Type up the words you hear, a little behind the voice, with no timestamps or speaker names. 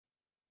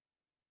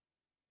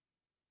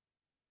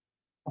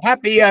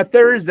Happy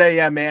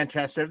Thursday,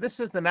 Manchester.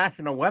 This is the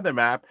national weather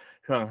map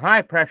showing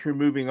high pressure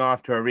moving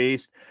off to our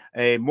east.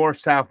 A more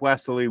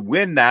southwesterly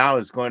wind now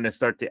is going to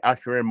start to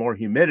usher in more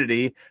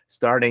humidity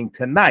starting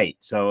tonight.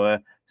 So,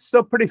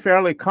 still pretty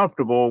fairly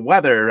comfortable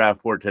weather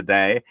for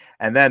today.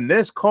 And then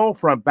this cold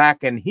front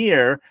back in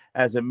here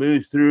as it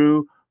moves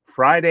through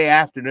Friday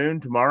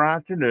afternoon, tomorrow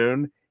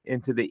afternoon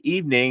into the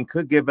evening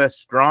could give us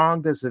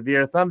strong to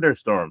severe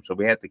thunderstorms. So,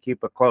 we have to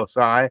keep a close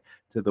eye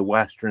to the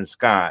western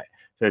sky.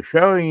 So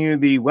showing you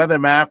the weather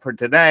map for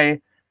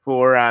today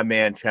for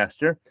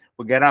Manchester,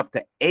 we'll get up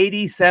to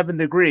 87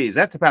 degrees.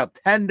 That's about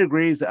 10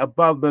 degrees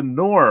above the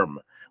norm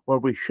where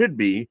we should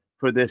be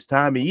for this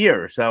time of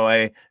year. So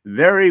a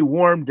very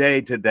warm day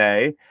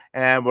today.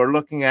 And we're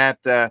looking at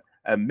a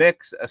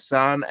mix of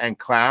sun and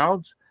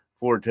clouds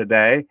for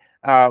today.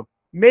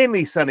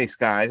 Mainly sunny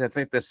skies. I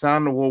think the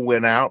sun will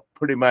win out,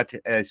 pretty much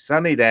a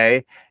sunny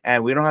day,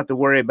 and we don't have to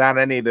worry about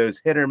any of those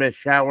hit or miss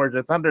showers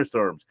or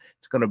thunderstorms.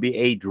 It's going to be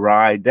a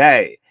dry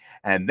day.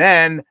 And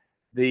then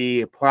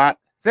the plot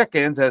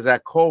thickens as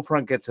that cold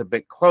front gets a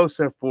bit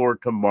closer for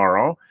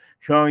tomorrow,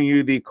 showing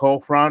you the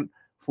cold front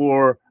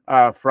for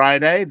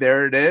Friday.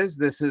 There it is.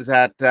 This is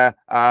at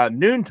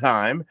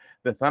noontime.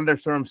 The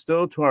thunderstorm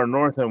still to our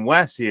north and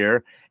west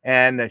here,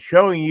 and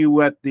showing you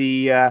what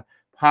the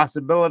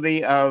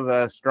possibility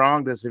of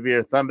strong to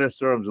severe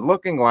thunderstorms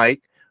looking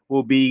like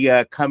will be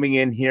coming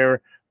in here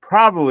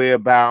probably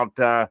about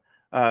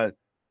 4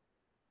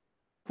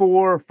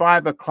 or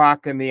 5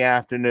 o'clock in the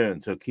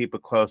afternoon. So keep a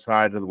close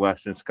eye to the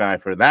western sky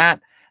for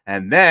that.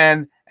 And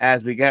then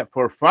as we get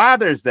for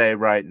Father's Day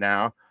right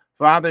now,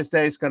 Father's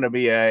Day is going to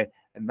be a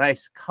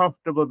nice,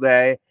 comfortable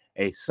day,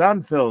 a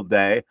sun-filled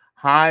day,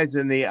 highs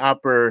in the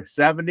upper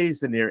 70s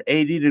to near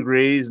 80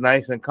 degrees,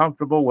 nice and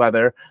comfortable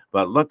weather.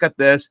 But look at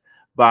this.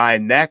 By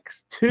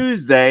next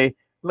Tuesday,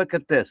 look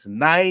at this,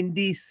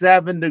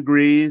 97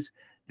 degrees.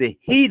 The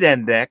heat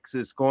index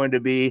is going to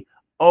be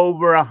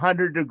over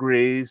 100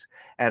 degrees,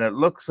 and it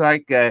looks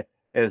like the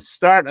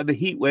start of the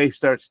heat wave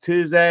starts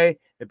Tuesday.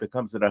 It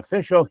becomes an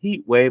official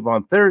heat wave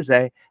on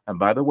Thursday. And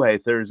by the way,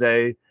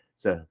 Thursday is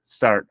the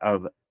start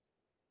of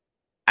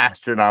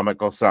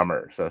astronomical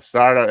summer. So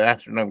start of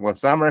astronomical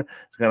summer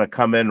is going to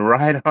come in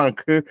right on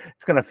cue.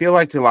 It's going to feel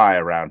like July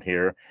around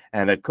here,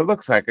 and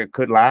looks like it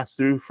could last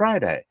through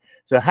Friday.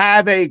 So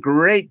have a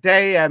great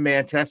day,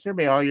 Manchester.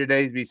 May all your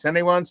days be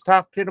sunny ones.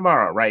 Talk to you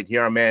tomorrow right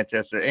here on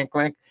Manchester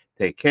Inklink.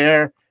 Take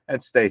care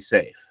and stay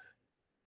safe.